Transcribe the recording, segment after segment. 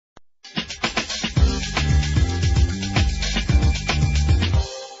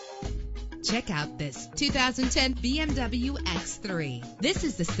Check out this 2010 BMW X3. This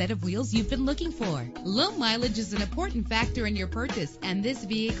is the set of wheels you've been looking for. Low mileage is an important factor in your purchase, and this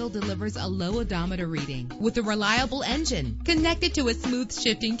vehicle delivers a low odometer reading with a reliable engine connected to a smooth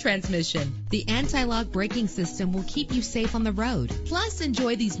shifting transmission. The anti-lock braking system will keep you safe on the road. Plus,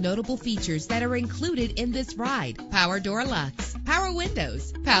 enjoy these notable features that are included in this ride: power door locks, power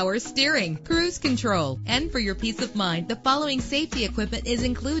windows, power steering, cruise control, and for your peace of mind, the following safety equipment is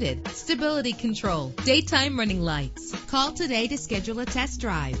included: stability control, daytime running lights. Call today to schedule a test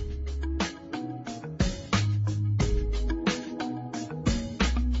drive.